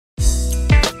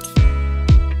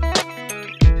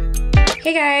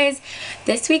Hey guys!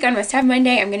 This week on Must Have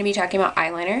Monday I'm going to be talking about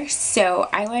eyeliner. So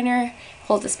eyeliner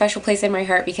holds a special place in my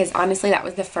heart because honestly that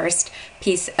was the first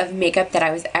piece of makeup that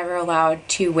I was ever allowed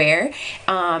to wear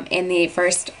and the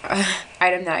first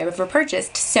item that I ever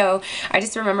purchased. So I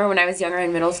just remember when I was younger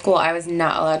in middle school I was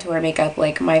not allowed to wear makeup.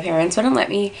 Like, my parents wouldn't let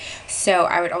me, so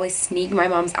I would always sneak my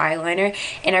mom's eyeliner,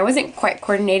 and I wasn't quite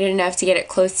coordinated enough to get it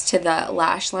close to the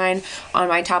lash line on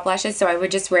my top lashes, so I would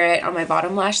just wear it on my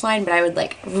bottom lash line, but I would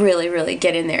like really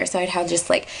get in there. So I'd have just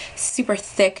like super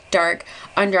thick dark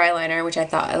under eyeliner, which I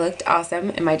thought I looked awesome,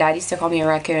 and my dad used to call me a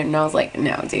raccoon, and I was like,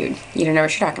 no dude, you don't know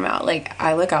what you're talking about, like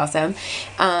I look awesome.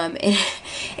 And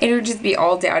it would just be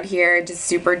all down here, just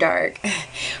super dark.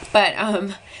 But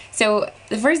so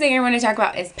the first thing I want to talk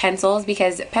about is pencils,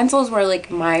 because pencils were like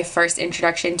my first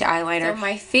introduction to eyeliner. So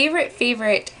my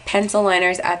favorite pencil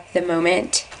liners at the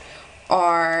moment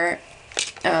are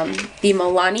the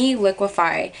Milani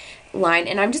Liquifeye line,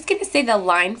 and I'm just going to say the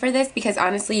line for this because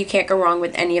honestly you can't go wrong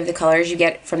with any of the colors you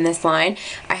get from this line.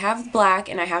 I have black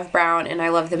and I have brown, and I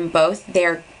love them both.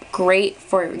 They're great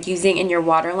for using in your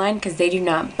waterline because they do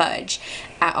not budge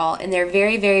at all, and they're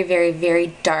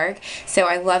very dark, so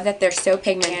I love that they're so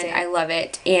pigmented. I love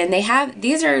it. And they have,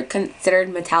 these are considered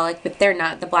metallic, but they're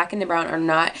not. The black and the brown are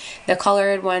not. The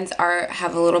colored ones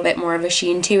have a little bit more of a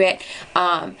sheen to it.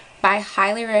 But I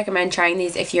highly recommend trying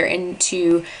these if you're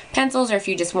into pencils, or if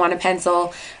you just want a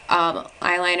pencil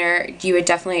eyeliner. You would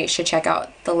definitely should check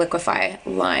out the Liquifeye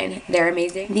line. They're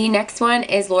amazing. The next one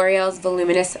is L'Oreal's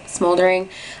Voluminous Smoldering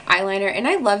eyeliner, and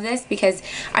I love this because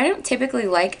I don't typically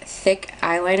like thick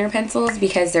eyeliner pencils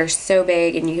because they're so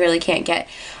big and you really can't get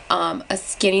a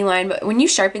skinny line, but when you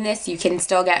sharpen this you can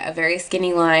still get a very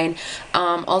skinny line.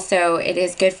 Also, it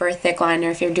is good for a thick liner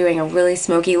if you're doing a really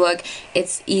smoky look.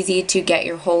 It's easy to get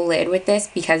your whole lid with this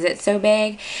because it's so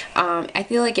big. I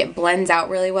feel like it blends out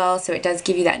really well, so it does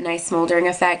give you that nice smoldering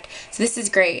effect. So this is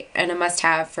great and a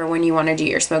must-have for when you want to do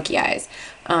your smoky eyes.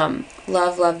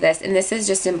 Love this, and this is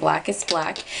just in blackest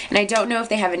black, and I don't know if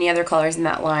they have any other colors in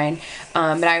that line,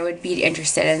 but I would be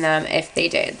interested in them if they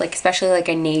did, like especially like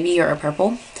a navy or a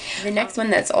purple. The next one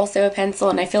that's also a pencil,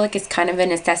 and I feel like it's kind of a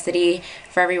necessity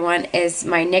for everyone, is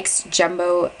my NYX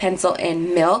Jumbo Pencil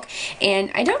in Milk,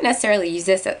 and I don't necessarily use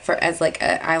this as like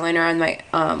an eyeliner on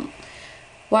my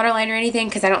waterline or anything,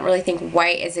 because I don't really think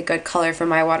white is a good color for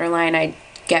my waterline. I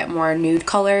get more nude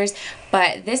colors,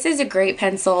 but this is a great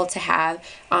pencil to have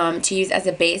to use as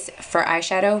a base for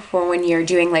eyeshadow for when you're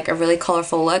doing like a really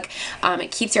colorful look.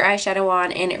 It keeps your eyeshadow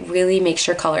on and it really makes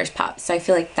your colors pop, so I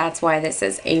feel like that's why this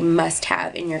is a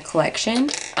must-have in your collection.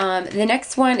 The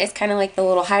next one is kind of like the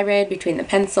little hybrid between the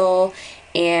pencil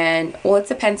and, well, it's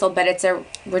a pencil but it's a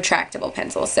retractable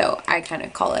pencil, so I kind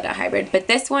of call it a hybrid. But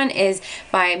this one is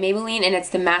by Maybelline, and it's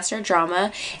the Master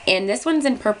Drama, and this one's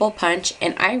in Purple Punch,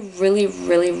 and I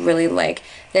really like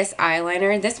this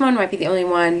eyeliner. This one might be the only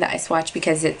one that I swatch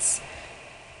because it's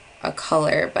a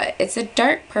color, but it's a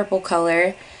dark purple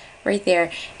color right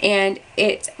there, and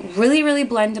it's really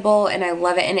blendable, and I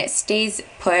love it, and it stays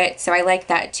put, so I like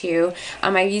that too.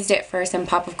 I've used it for some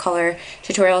pop of color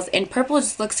tutorials, and purple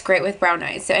just looks great with brown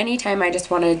eyes, so anytime I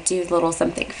just want to do a little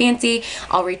something fancy,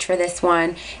 I'll reach for this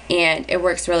one, and it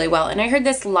works really well. And I heard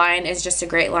this line is just a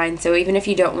great line, so even if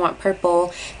you don't want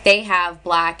purple, they have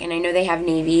black, and I know they have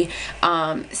navy,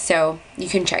 so you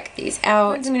can check these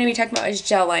out. What I'm going to be talking about is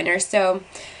gel liner. So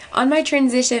on my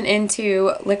transition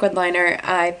into liquid liner,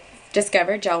 I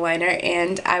discovered gel liner,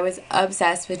 and I was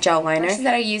obsessed with gel liner. The brushes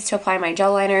that I use to apply my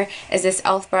gel liner is this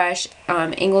e.l.f. brush,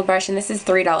 angled brush, and this is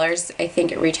 $3. I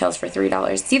think it retails for $3.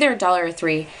 It's either $1 or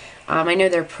 $3. I know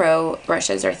their pro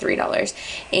brushes are $3,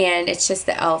 and it's just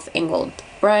the e.l.f. angled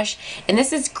brush, and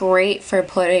this is great for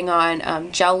putting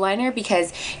on gel liner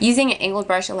because using an angled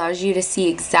brush allows you to see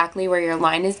exactly where your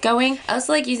line is going. I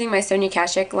also like using my Sonia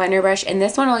Kashuk liner brush, and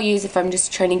this one I'll use if I'm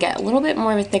just trying to get a little bit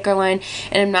more of a thicker line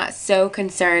and I'm not so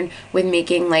concerned with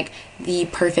making like the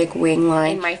perfect wing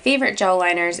line. And my favorite gel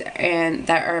liners and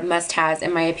that are must-haves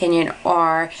in my opinion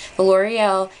are the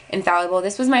L'Oreal Infallible.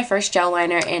 This was my first gel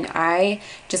liner and I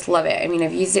just love it. I mean,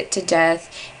 I've used it to death,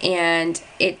 and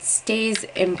it stays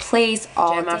in place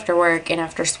all after work and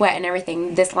after sweat and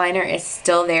everything. This liner is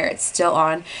still there, it's still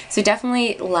on, so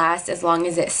definitely lasts as long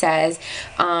as it says.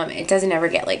 It doesn't ever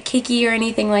get like cakey or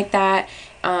anything like that,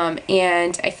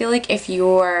 and I feel like if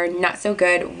you're not so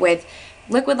good with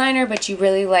liquid liner but you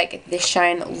really like the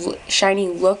shiny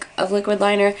look of liquid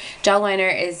liner, gel liner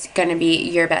is going to be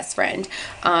your best friend.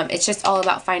 It's just all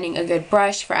about finding a good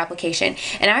brush for application,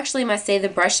 and I actually must say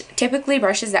typically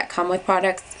brushes that come with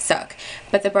products suck,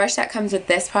 but the brush that comes with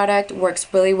this product works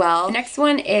really well. The next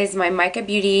one is my Mica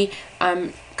Beauty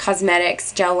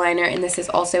Cosmetics gel liner, and this is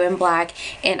also in black,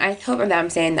 and I hope that I'm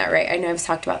saying that right. I know I've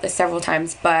talked about this several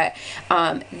times, but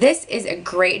this is a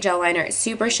great gel liner. It's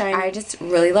super shiny. I just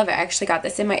really love it. I actually got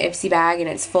this in my Ipsy bag, and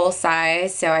it's full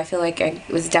size, so I feel like it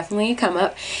was definitely a come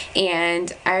up,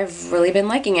 and I've really been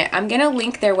liking it. I'm gonna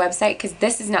link their website because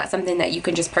this is not something that you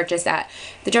can just purchase at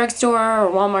the drugstore or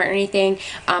Walmart or anything.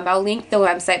 I'll link the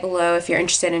website below if you're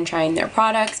interested in trying their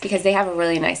products, because they have a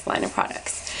really nice line of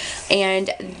products. And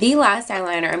the last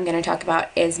eyeliner I'm going to talk about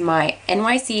is my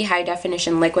NYC High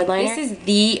Definition Liquid Liner. This is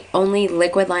the only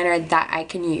liquid liner that I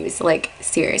can use. Like,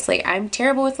 seriously, I'm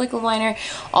terrible with liquid liner.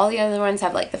 All the other ones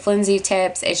have like the flimsy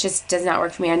tips. It just does not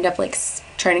work for me. I end up like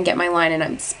trying to get my line and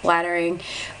I'm splattering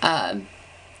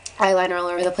eyeliner all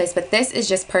over the place, but this is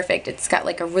just perfect. It's got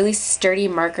like a really sturdy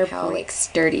marker. How like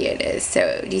sturdy it is.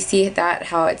 So do you see that?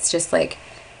 How it's just like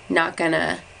not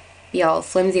gonna be all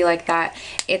flimsy like that.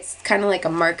 It's kind of like a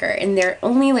marker, and they're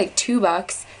only like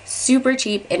 $2, super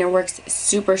cheap, and it works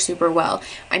super well.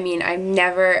 I mean, I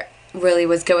never really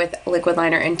was good with liquid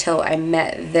liner until I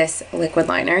met this liquid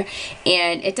liner,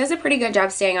 and it does a pretty good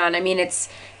job staying on. I mean, it's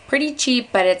pretty cheap,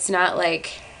 but it's not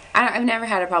like, I've never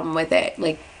had a problem with it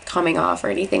like coming off or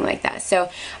anything like that. So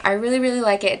I really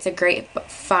like it. It's a great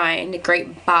find, a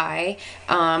great buy,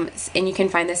 and you can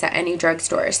find this at any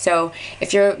drugstore. So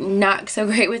if you're not so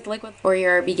great with liquid or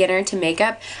you're a beginner to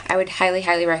makeup, I would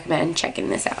highly recommend checking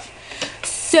this out.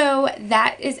 So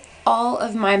that is all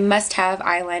of my must-have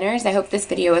eyeliners. I hope this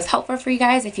video was helpful for you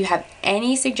guys. If you have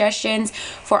any suggestions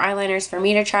for eyeliners for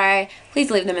me to try,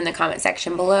 please leave them in the comment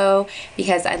section below,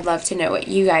 because I'd love to know what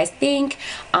you guys think.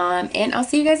 And I'll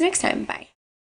see you guys next time. Bye.